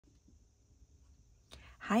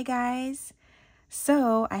Hi guys!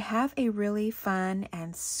 So I have a really fun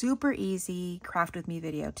and super easy craft with me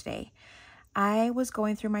video today. I was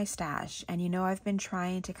going through my stash and I've been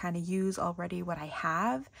trying to kind of use already what I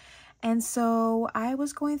have. And so I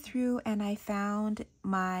was going through and I found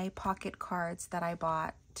my pocket cards that I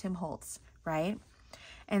bought, Tim Holtz, right?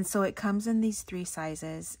 And so it comes in these 3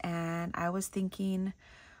 sizes and I was thinking,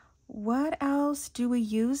 what else do we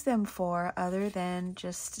use them for other than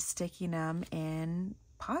just sticking them in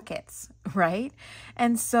pockets, right?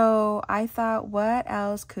 And so I thought, what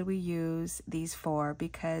else could we use these for?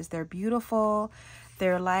 Because they're beautiful.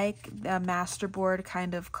 They're like a masterboard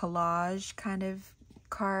kind of collage kind of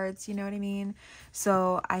cards, you know what I mean?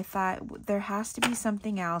 So I thought there has to be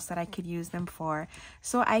something else that I could use them for.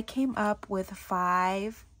 So I came up with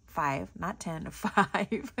 5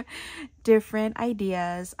 different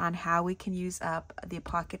ideas on how we can use up the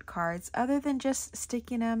pocket cards other than just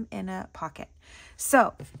sticking them in a pocket.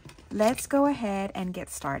 So let's go ahead and get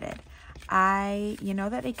started. You know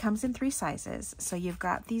that it comes in 3 sizes. So you've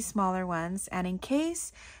got these smaller ones, and in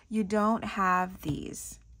case you don't have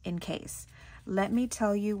these, let me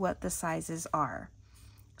tell you what the sizes are.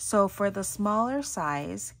 So for the smaller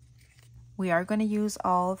size, we are going to use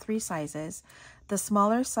all 3 sizes. The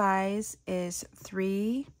smaller size is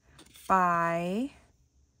 3 by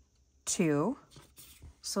 2.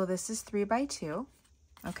 So this is 3 by 2.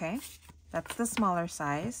 Okay, that's the smaller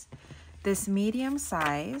size. This medium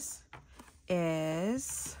size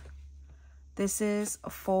is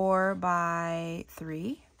 4 by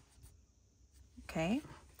 3. Okay,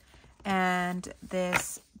 and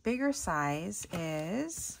this bigger size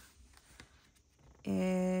is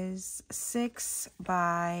 6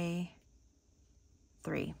 by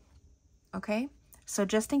 3. Okay, so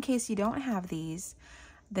just in case you don't have these,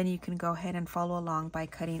 then you can go ahead and follow along by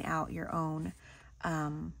cutting out your own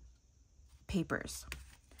papers.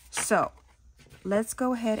 So let's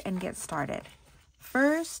go ahead and get started.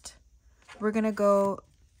 First, we're gonna go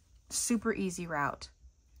super easy route.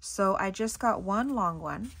 So I just got one long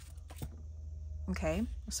one. Okay,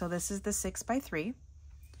 so this is the 6 by 3.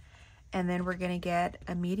 And then we're gonna get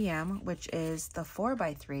a medium, which is the 4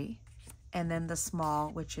 by 3. And then the small,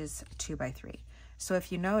 which is 2 by 3. So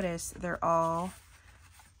if you notice, they're all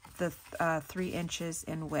the 3 inches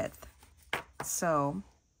in width. So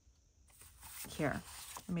here,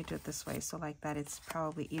 let me do it this way. So like that, it's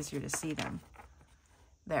probably easier to see them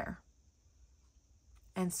there.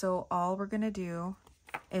 And so all we're gonna do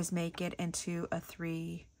is make it into a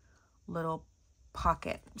 3 little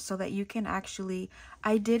pocket so that you can actually,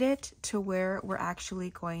 I did it to where we're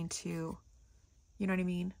actually going to, you know what I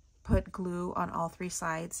mean? Put glue on all 3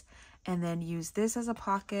 sides and then use this as a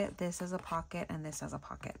pocket, this as a pocket, and this as a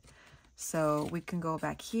pocket. So we can go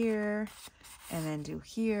back here and then do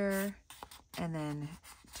here and then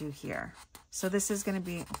do here. So this is going to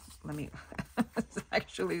be, let me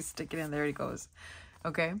actually stick it in. There it goes.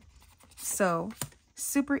 Okay, so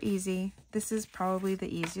super easy. This is probably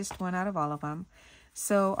the easiest one out of all of them.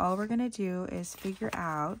 So all we're going to do is figure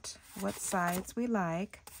out what sides we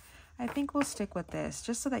like. I think we'll stick with this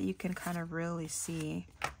just so that you can kind of really see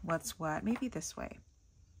what's what. Maybe this way.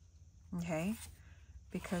 Okay,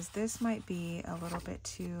 because this might be a little bit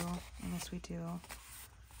too, unless we do.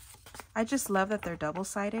 I just love that they're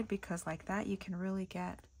double-sided because like that you can really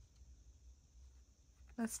get,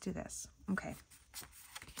 let's do this. Okay,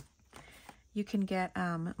 you can get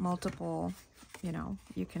multiple,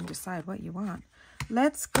 you can decide what you want.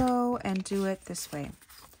 Let's go and do it this way.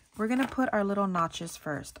 We're going to put our little notches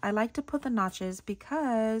first. I like to put the notches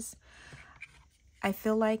because I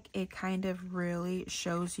feel like it kind of really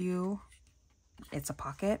shows you it's a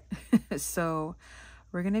pocket. So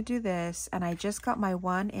we're going to do this. And I just got my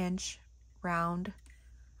 1-inch round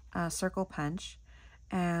circle punch.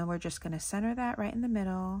 And we're just going to center that right in the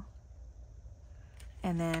middle.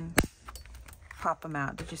 And then pop them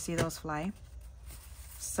out. Did you see those fly?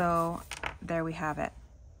 So there we have it.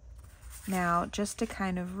 Now, just to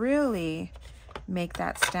kind of really make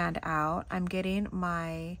that stand out, I'm getting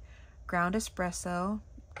my ground espresso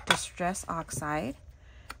distress oxide,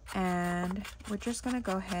 and we're just going to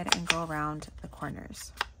go ahead and go around the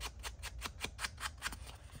corners.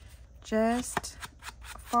 Just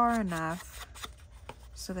far enough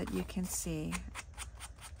so that you can see,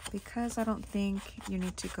 because I don't think you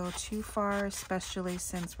need to go too far, especially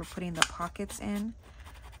since we're putting the pockets in,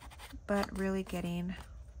 but really getting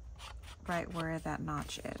right where that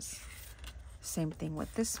notch is. Same thing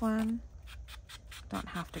with this one. Don't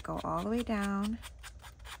have to go all the way down,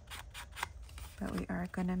 but we are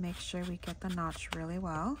going to make sure we get the notch really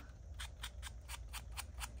well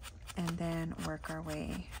and then work our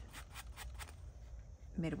way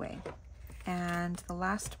midway. And the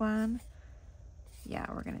last one, yeah,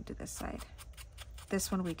 we're gonna do this side.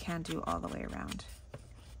 This one we can do all the way around.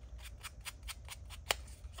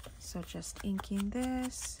 So just inking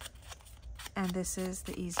this, and this is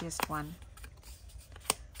the easiest one.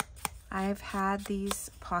 I've had these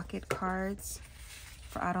pocket cards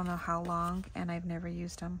for I don't know how long, and I've never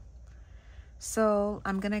used them. So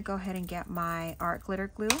I'm gonna go ahead and get my art glitter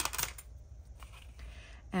glue,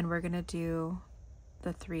 and we're gonna do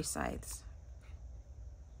the 3 sides.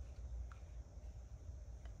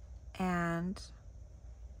 And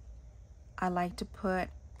I like to put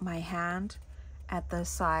my hand at the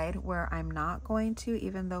side where I'm not going to,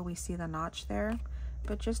 even though we see the notch there,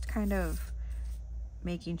 but just kind of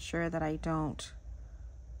making sure that I don't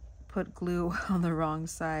put glue on the wrong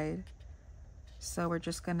side. So we're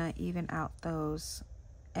just gonna even out those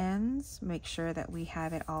ends, make sure that we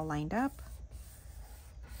have it all lined up.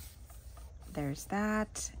 There's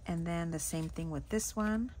that. And then the same thing with this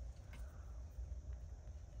one.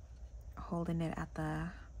 Holding it at the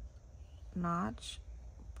notch,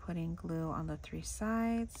 putting glue on the 3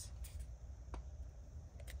 sides,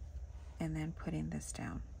 and then putting this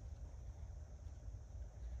down.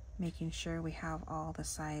 Making sure we have all the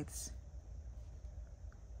sides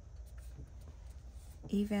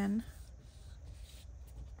even.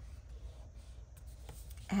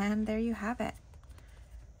 And there you have it.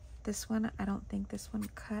 This one, I don't think this one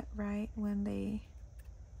cut right when they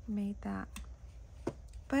made that.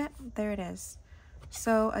 But there it is.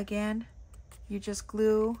 So again, you just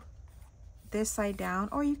glue this side down,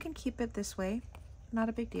 or you can keep it this way, not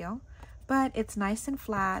a big deal, but it's nice and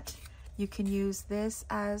flat. You can use this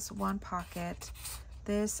as one pocket,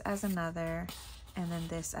 this as another, and then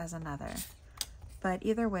this as another. But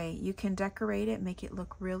either way, you can decorate it, make it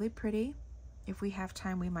look really pretty. If we have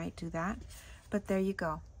time, we might do that. But there you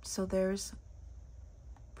go. So there's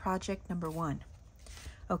project number 1.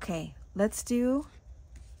 Okay, let's do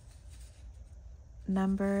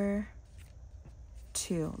number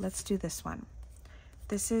 2. Let's do this one.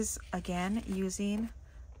 This is again using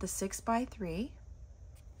the 6x3.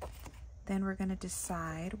 Then we're going to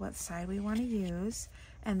decide what side we want to use,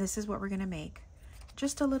 and this is what we're going to make.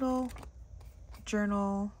 Just a little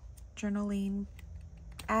journaling.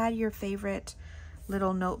 Add your favorite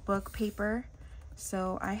little notebook paper.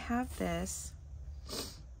 So I have this,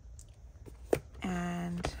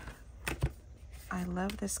 and I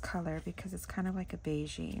love this color because it's kind of like a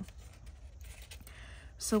beigey.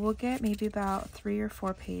 So we'll get maybe about 3 or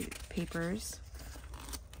 4 papers,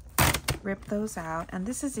 rip those out. And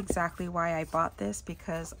this is exactly why I bought this,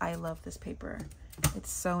 because I love this paper.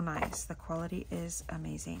 It's so nice. The quality is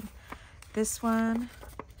amazing. This one,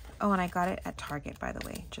 oh, and I got it at Target, by the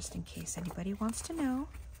way, just in case anybody wants to know.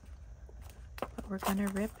 But we're gonna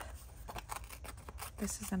rip.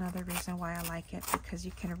 This is another reason why I like it, because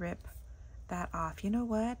you can rip that off. You know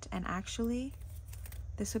what? And actually,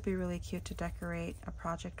 this would be really cute to decorate a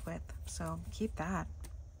project with. So keep that.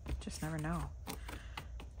 Just never know.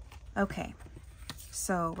 Okay,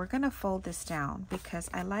 so we're gonna fold this down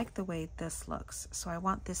because I like the way this looks. So I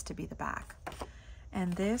want this to be the back.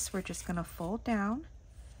 And this, we're just gonna fold down.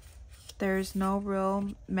 There's no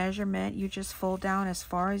real measurement. You just fold down as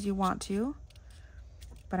far as you want to.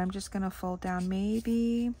 But I'm just gonna fold down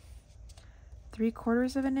maybe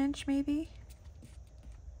 3/4 of an inch maybe.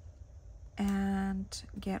 And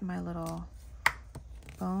get my little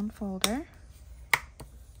bone folder.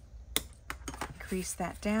 Crease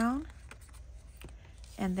that down.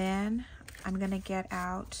 And then I'm gonna get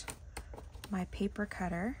out my paper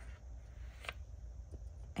cutter.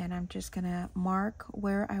 And I'm just gonna mark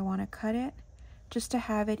where I wanna cut it, just to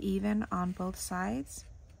have it even on both sides.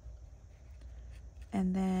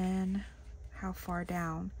 And then how far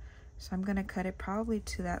down. So I'm gonna cut it probably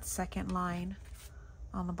to that second line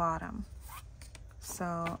on the bottom.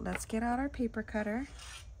 So let's get out our paper cutter.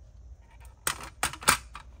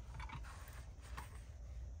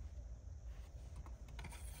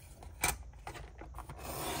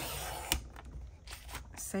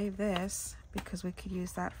 Save this because we could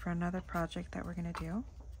use that for another project that we're gonna do.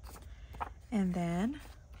 And then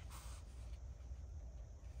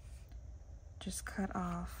just cut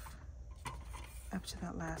off up to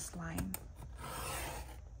that last line.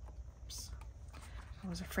 Oops. I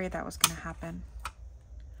was afraid that was gonna happen.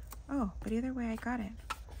 Oh, but either way I got it.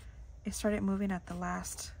 It started moving at the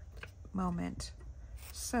last moment.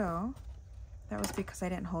 So that was because I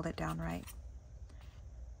didn't hold it down right.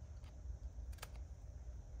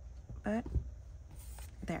 But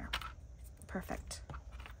there, perfect.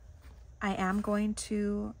 I am going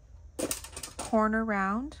to corner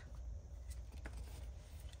round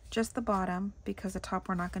just the bottom, because the top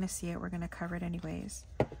we're not going to see it. We're going to cover it anyways.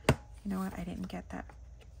 You know what? I didn't get that.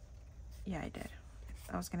 Yeah, I did.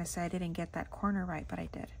 I was going to say I didn't get that corner right, but I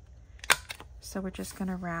did. So we're just going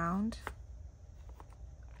to round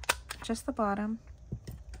just the bottom.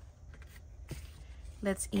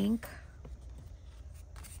 Let's ink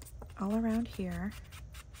all around here.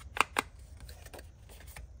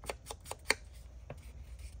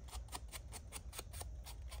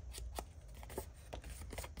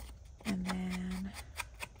 And then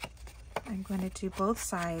I'm going to do both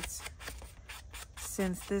sides.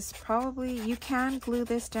 Since this probably, you can glue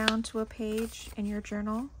this down to a page in your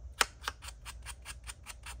journal,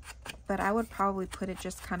 but I would probably put it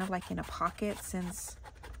just kind of like in a pocket, since,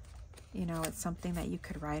 you know, it's something that you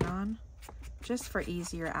could write on, just for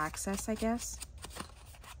easier access, I guess.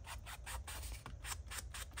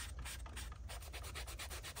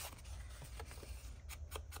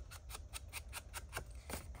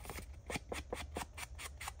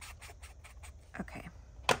 Okay.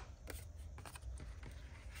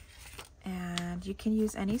 And you can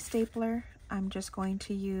use any stapler. I'm just going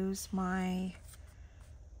to use my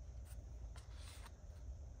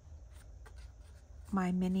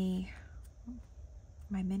mini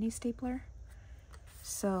stapler.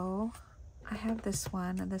 So I have this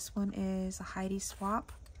one, and this one is a Heidi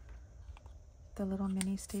Swap, the little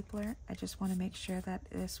mini stapler. I just want to make sure that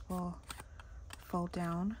this will fold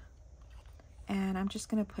down, and I'm just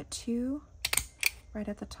going to put 2 right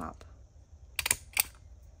at the top,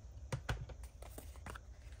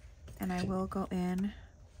 and I will go in,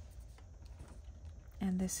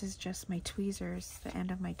 and this is just my tweezers, the end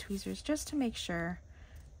of my tweezers, just to make sure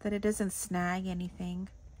that it doesn't snag anything.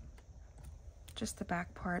 Just the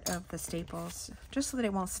back part of the staples, just so that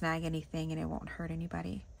it won't snag anything and it won't hurt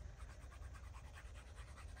anybody.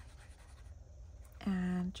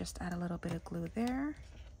 And just add a little bit of glue there.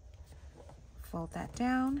 Fold that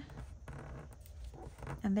down.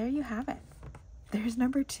 And there you have it. There's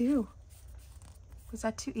number 2. Was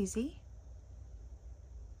that too easy?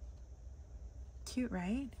 Cute,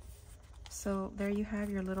 right? So there you have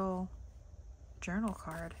your little journal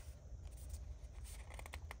card.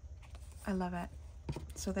 I love it.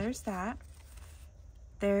 So there's that.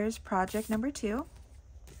 There's project number 2.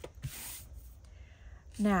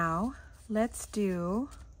 Now let's do,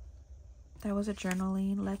 that was a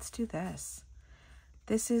journaling. Let's do this.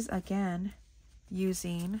 This is again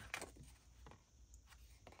using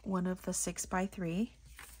one of the 6x3,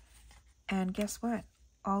 and guess what?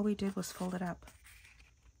 All we did was fold it up.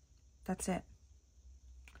 That's it.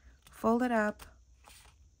 Fold it up.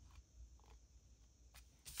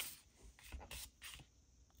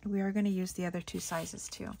 We are going to use the other 2 sizes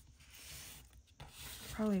too.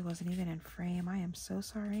 Probably wasn't even in frame. I am so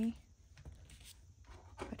sorry.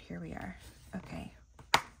 But here we are. Okay.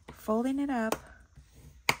 Folding it up.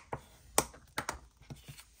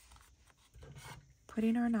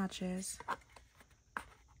 Putting our notches.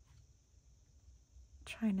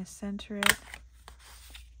 Trying to center it.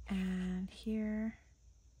 And here.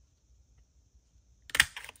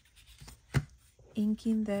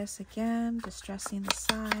 Inking this again, distressing the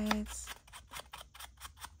sides.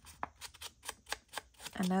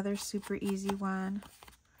 Another super easy one.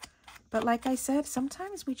 But like I said,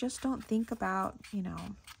 sometimes we just don't think about, you know,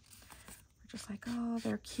 we're just like, oh,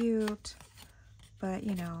 they're cute. But,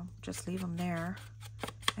 you know, just leave them there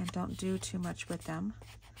and don't do too much with them.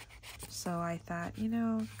 So I thought, you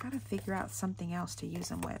know, gotta figure out something else to use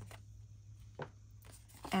them with.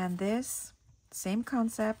 And this, same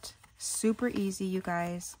concept. Super easy, you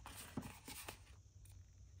guys.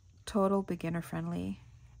 Total beginner friendly.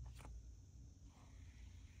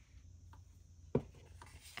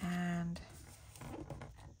 And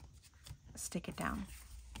stick it down.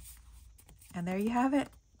 And there you have it.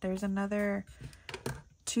 There's another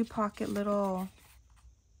 2 pocket little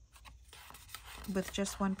with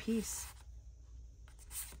just 1 piece.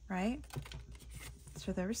 Right?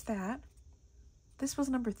 So there's that. This was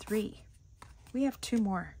number 3. We have 2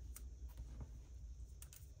 more.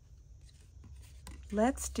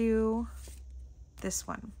 Let's do this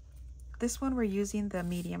one. This one we're using the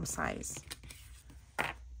medium size.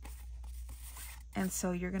 And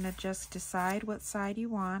so you're going to just decide what side you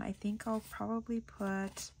want. I think I'll probably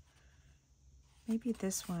put maybe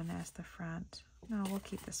this one as the front. No, we'll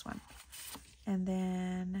keep this one. And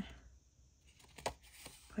then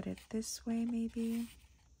put it this way maybe.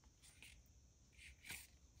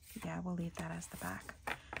 Yeah, we'll leave that as the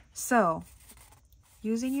back. So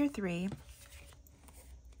using your 3,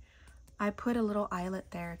 I put a little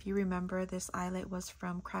eyelet there. If you remember, this eyelet was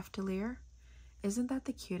from Craftelier. Isn't that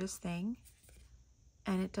the cutest thing?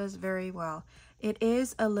 and it does very well. It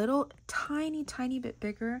is a little tiny bit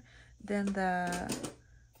bigger than the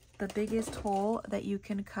biggest hole that you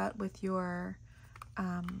can cut with your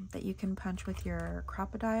that you can punch with your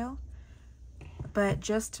crocodile, but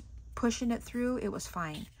just pushing it through, it was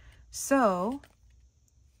fine. So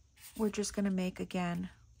we're just going to make, again,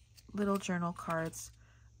 little journal cards,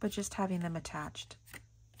 but just having them attached.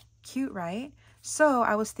 Cute, right? So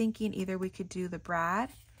I was thinking either we could do the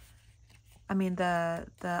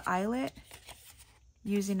the eyelet,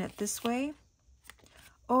 using it this way,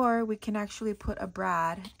 or we can actually put a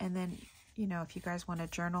brad, and then, you know, if you guys want to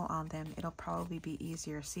journal on them, it'll probably be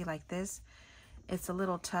easier. See, like this, it's a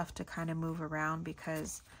little tough to kind of move around,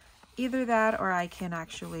 because either that or I can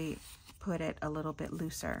actually put it a little bit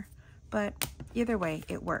looser, but either way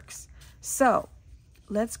it works. So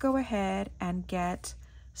let's go ahead and get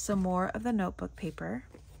some more of the notebook paper.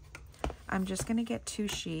 I'm just going to get 2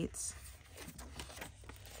 sheets.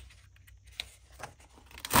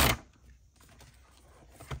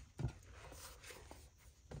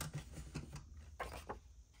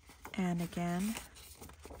 And again,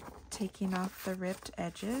 taking off the ripped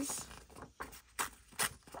edges.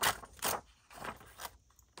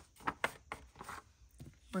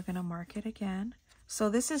 We're going to mark it again. So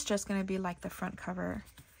this is just going to be like the front cover.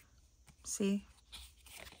 See?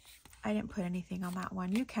 I didn't put anything on that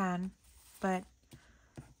one. You can, but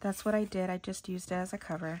that's what I did. I just used it as a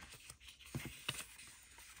cover.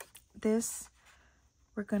 This,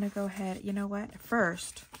 we're going to go ahead. You know what?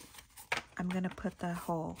 First, I'm going to put the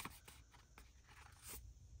hole.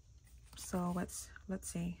 So let's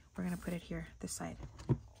see. We're going to put it here, this side.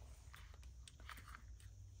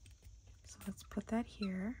 So let's put that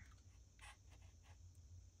here.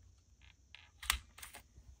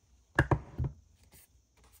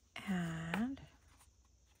 And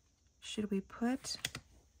should we put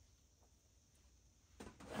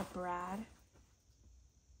a brad?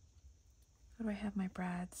 Where do I have my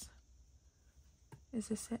brads? Is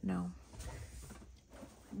this it? No.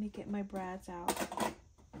 Let me get my brads out.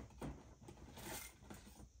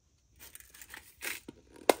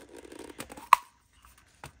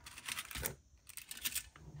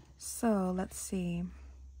 So let's see.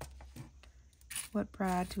 What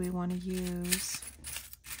brad do we want to use?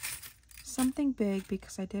 Something big,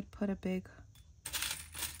 because I did put a big...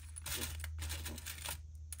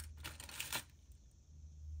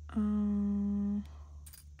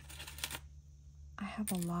 I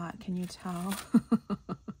have a lot, can you tell?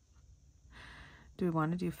 Do we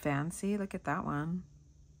want to do fancy? Look at that one.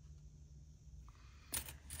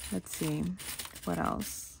 Let's see. What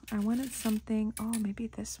else? I wanted something... Oh, maybe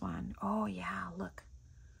this one. Oh, yeah, look.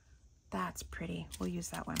 That's pretty. We'll use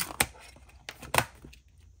that one.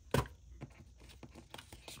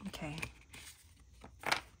 Okay.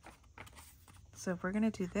 So if we're going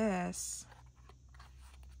to do this...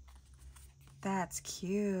 That's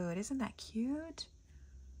cute. Isn't that cute?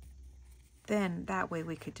 Then that way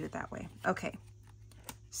we could do it that way. Okay.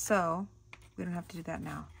 So we don't have to do that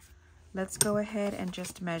now. Let's go ahead and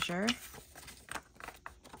just measure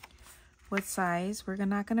what size. We're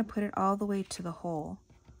not going to put it all the way to the hole.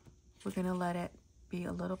 We're going to let it be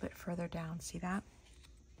a little bit further down. See that?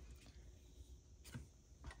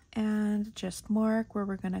 And just mark where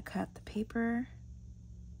we're going to cut the paper.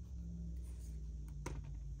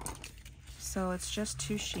 So it's just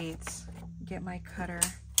 2 sheets. Get my cutter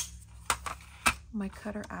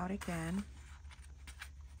out again.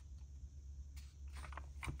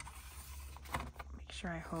 Make sure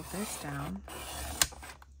I hold this down.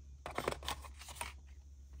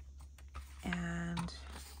 And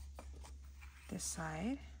this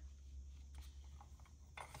side.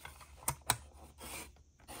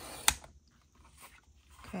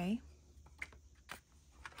 Okay.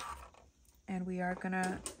 And we are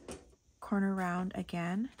gonna corner round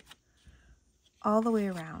again, all the way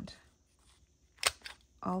around,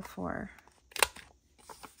 all 4.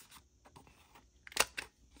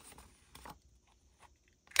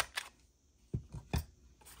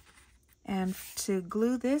 And to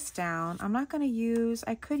glue this down, I'm not going to use,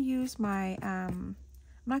 I could use my, I'm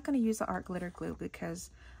not going to use the art glitter glue because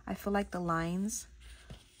I feel like the lines,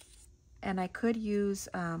 and I could use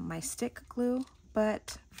my stick glue,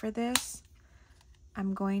 but for this,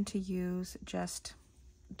 I'm going to use just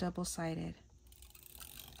double-sided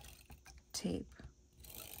tape.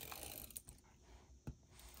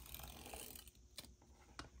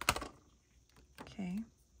 Okay,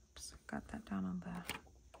 oops, got that down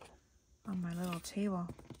on my little table.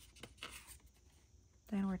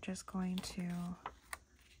 Then we're just going to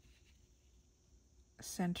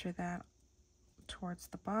center that towards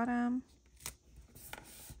the bottom.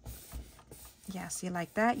 Yeah, see,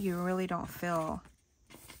 like that, you really don't feel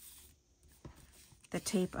the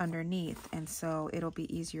tape underneath, and so it'll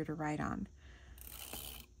be easier to write on.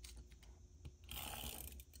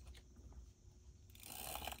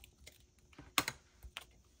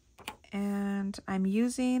 And I'm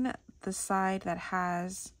using the side that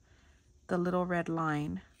has the little red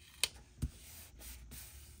line,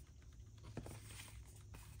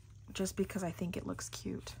 just because I think it looks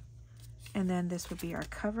cute. And then this would be our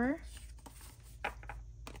cover.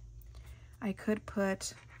 I could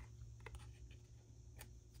put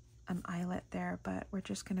an eyelet there, but we're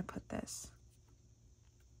just going to put this.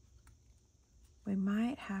 We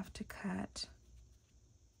might have to cut,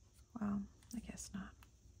 well, I guess not.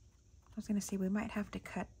 I was going to say we might have to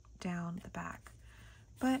cut down the back,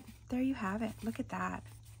 but there you have it. Look at that.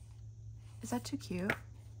 Is that too cute?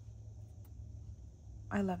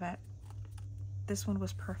 I love it. This one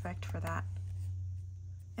was perfect for that.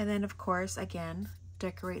 And then, of course, again,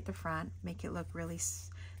 decorate the front, make it look really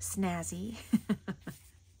snazzy.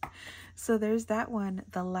 So there's that one.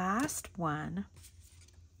 The last one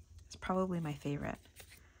is probably my favorite.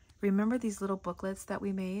 Remember these little booklets that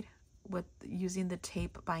we made with using the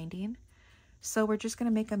tape binding? So we're just going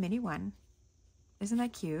to make a mini one. Isn't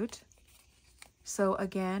that cute? So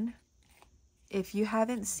again, if you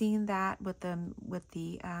haven't seen that with the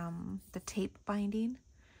tape binding,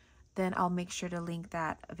 then I'll make sure to link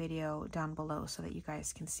that video down below so that you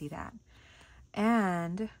guys can see that.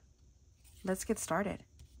 And let's get started.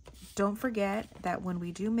 Don't forget that when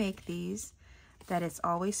we do make these, that it's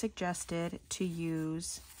always suggested to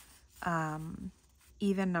use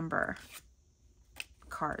even number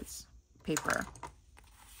cards, paper.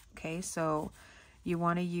 Okay, so you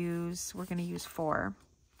want to use, we're going to use 4.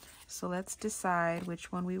 So let's decide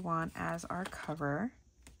which one we want as our cover.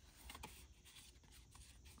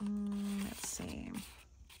 Let's see.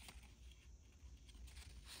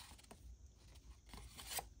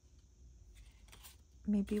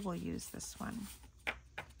 Maybe we'll use this one.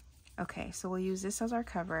 Okay, so we'll use this as our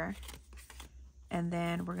cover. And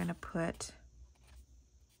then we're going to put,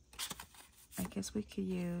 I guess we could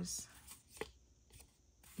use,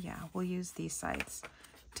 yeah, we'll use these sides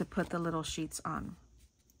to put the little sheets on.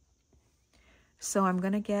 So I'm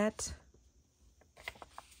going to get,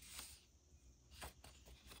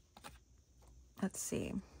 let's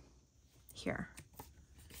see, here.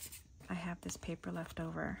 I have this paper left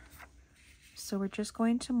over. So we're just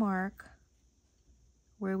going to mark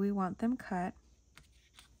where we want them cut.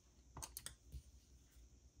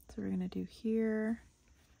 So we're going to do here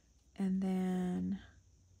and then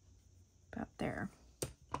about there.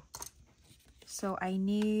 So I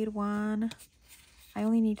need one, I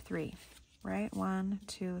only need 3, right? 1,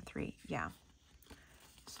 2, 3, yeah.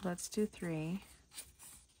 So let's do 3.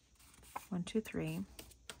 1, 2, 3.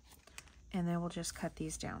 And then we'll just cut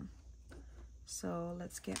these down. So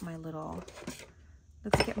let's get my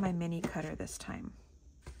mini cutter this time.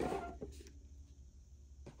 I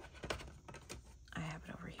have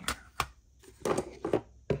it over here.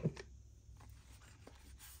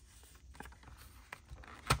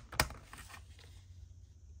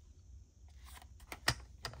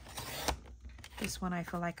 This one I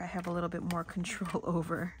feel like I have a little bit more control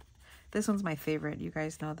over. This one's my favorite. You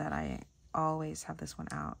guys know that I always have this one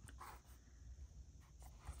out.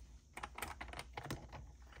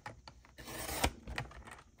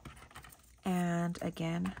 And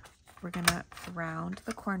again, we're gonna round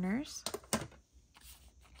the corners.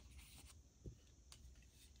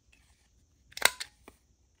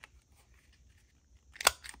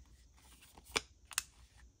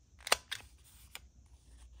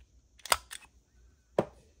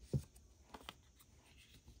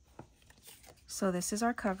 So this is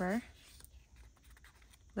our cover.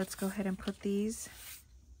 Let's go ahead and put these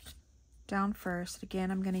down first. Again,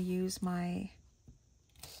 I'm gonna use my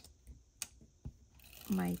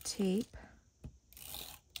tape.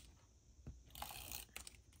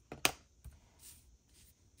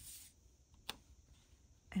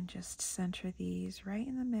 And just center these right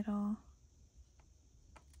in the middle.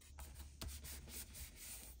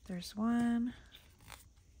 There's one.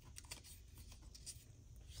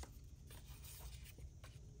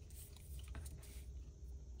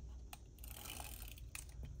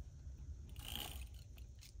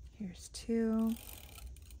 Here's 2.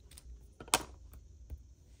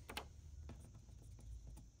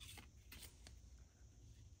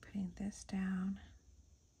 Putting this down.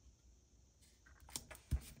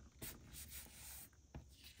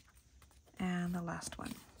 And the last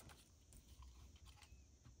one.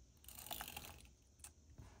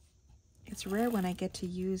 It's rare when I get to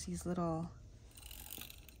use these little,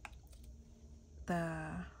 the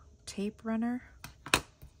tape runner, but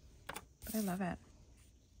I love it.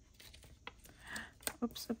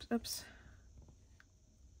 Oops, oops, oops.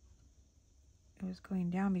 It was going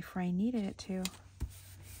down before I needed it to.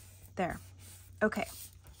 There. Okay.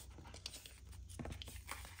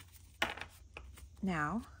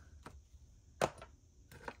 Now,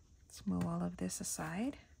 let's move all of this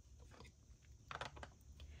aside.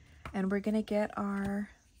 And we're going to get our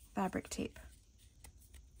fabric tape.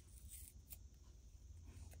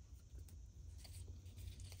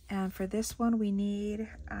 And for this one, we need,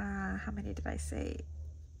 how many did I say?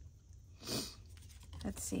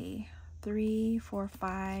 Let's see, 3, 4,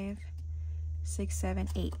 5, 6, 7,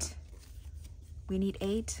 8. We need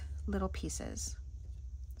 8 little pieces.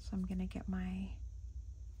 So I'm gonna get my,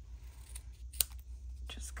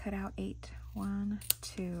 just cut out 8. 1,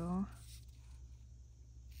 2,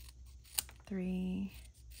 3,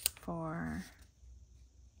 4,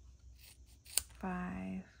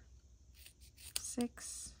 5,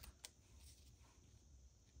 6,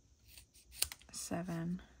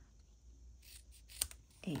 7,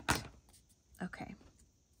 8. Okay.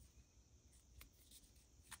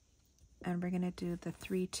 And we're going to do the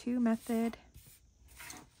 3-2 method.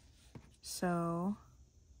 So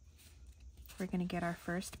we're going to get our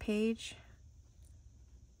first page,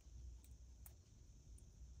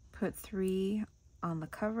 put 3 on the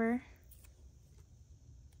cover,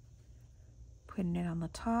 putting it on the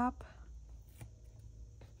top,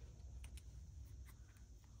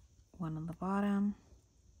 1 on the bottom,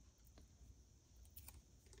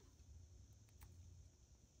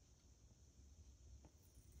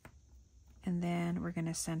 and then we're going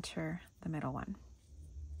to center the middle one.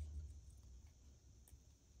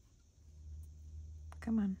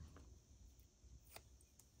 Come on.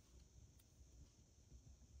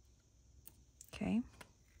 Okay.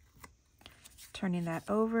 Turning that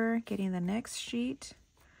over, getting the next sheet.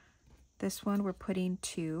 This one we're putting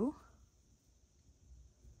 2.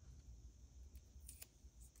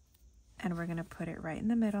 And we're going to put it right in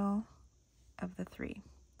the middle of the 3.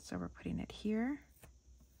 So we're putting it here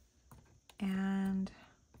and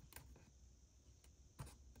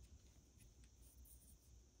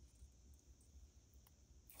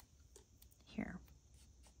here.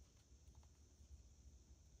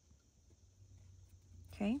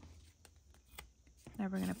 Okay. Now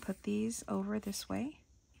we're going to put these over this way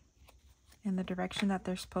in the direction that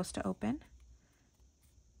they're supposed to open.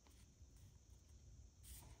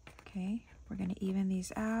 Okay, we're going to even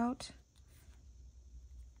these out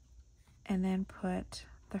and then put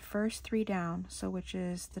the first 3 down, so which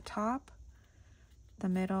is the top, the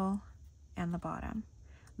middle, and the bottom,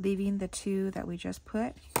 leaving the 2 that we just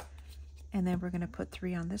put, and then we're going to put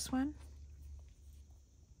 3 on this one.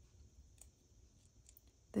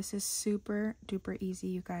 This is super duper easy,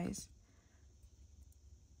 you guys.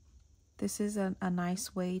 This is a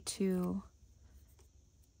nice way to,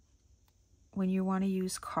 when you want to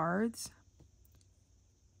use cards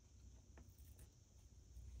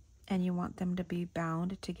and you want them to be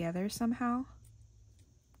bound together somehow,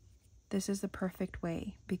 this is the perfect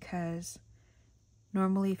way, because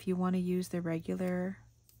normally if you want to use the regular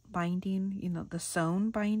binding, you know, the sewn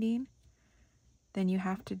binding, then you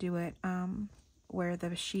have to do it where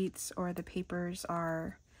the sheets or the papers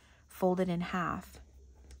are folded in half.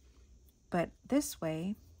 But this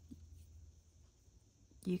way,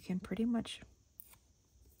 you can pretty much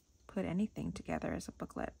put anything together as a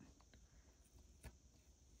booklet.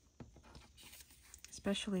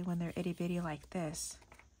 Especially when they're itty-bitty like this.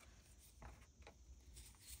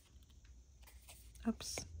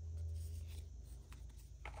 Oops.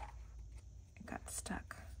 It got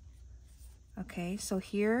stuck. Okay, so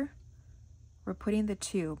here we're putting the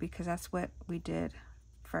 2 because that's what we did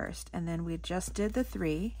first. And then we just did the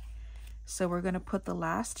 3. So we're going to put the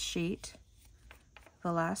last sheet,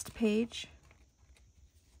 the last page,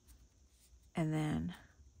 and then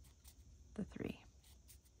the 3.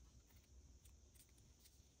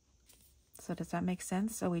 So does that make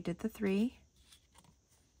sense? So we did the 3,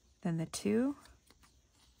 then the 2,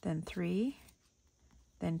 then 3,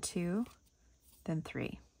 then 2, then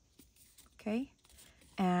 3. Okay?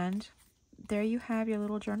 And there you have your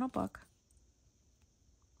little journal book.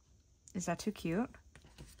 Is that too cute?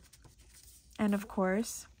 And of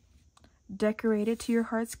course, decorate it to your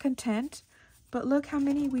heart's content. But look how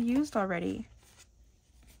many we used already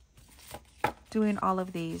doing all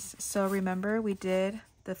of these. So remember, we did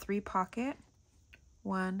the 3 pocket.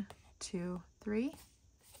 1, 2, 3.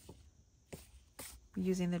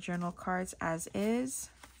 Using the journal cards as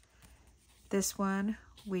is. This one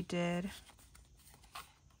we did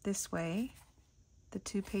this way, the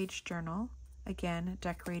 2-page journal. Again,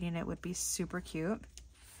 decorating it would be super cute.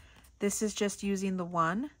 This is just using the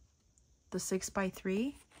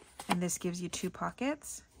 6x3, and this gives you 2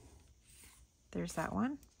 pockets. There's that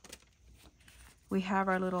one. We have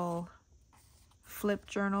our little flip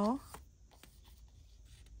journal.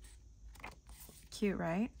 Cute,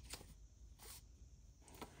 right?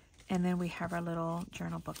 And then we have our little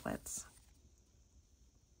journal booklets.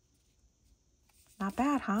 Not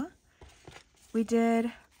bad, huh? We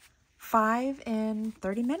did 5 in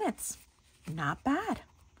 30 minutes. Not bad.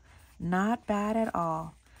 Not bad at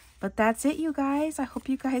all. But that's it, you guys. I hope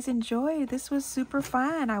you guys enjoyed. This was super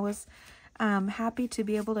fun. I was happy to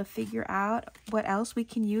be able to figure out what else we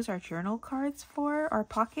can use our journal cards for, our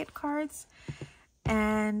pocket cards.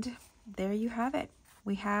 And there you have it.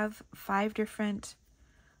 We have 5 different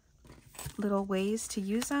little ways to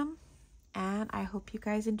use them. And I hope you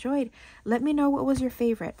guys enjoyed. Let me know what was your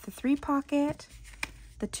favorite. The 3 pocket,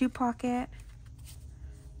 the 2 pocket,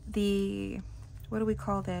 the, what do we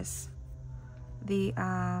call this? The,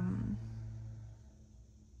 oh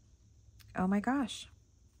my gosh.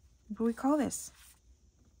 What do we call this?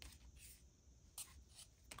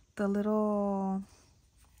 The little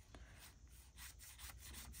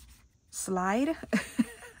slide? I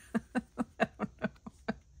don't know.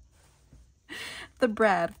 The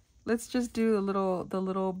Brad. Let's just do the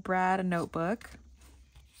little Brad notebook,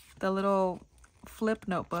 the little flip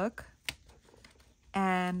notebook,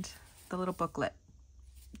 and the little booklet.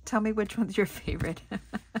 Tell me which one's your favorite.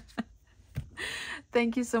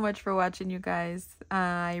 Thank you so much for watching, you guys.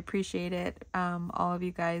 I appreciate it. All of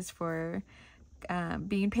you guys for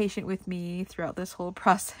being patient with me throughout this whole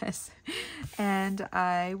process. And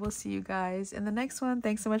I will see you guys in the next one.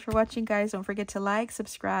 Thanks so much for watching, guys. Don't forget to like,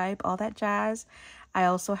 subscribe, all that jazz. I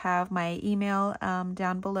also have my email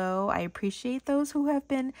down below. I appreciate those who have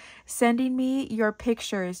been sending me your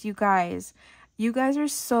pictures, you guys. You guys are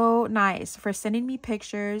so nice for sending me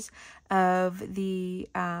pictures of the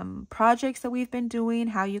projects that we've been doing,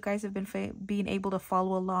 how you guys have been being able to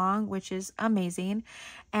follow along, which is amazing.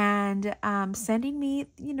 And sending me,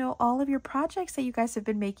 you know, all of your projects that you guys have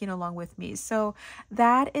been making along with me. So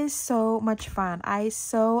that is so much fun. I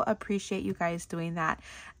so appreciate you guys doing that.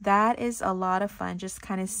 That is a lot of fun, just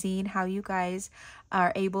kind of seeing how you guys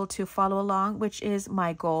are able to follow along, which is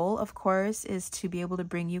my goal, of course, is to be able to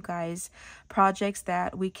bring you guys projects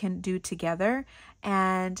that we can do together.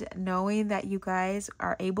 And knowing that you guys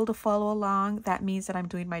are able to follow along, that means that I'm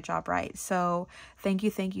doing my job right. So thank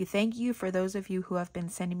you for those of you who have been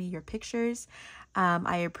sending me your pictures.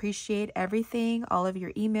 I appreciate everything, all of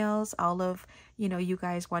your emails, all of, you know, you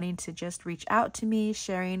guys wanting to just reach out to me,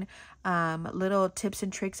 sharing little tips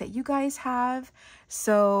and tricks that you guys have.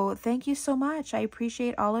 So thank you so much. I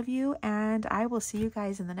appreciate all of you, and I will see you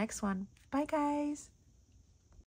guys in the next one. Bye, guys.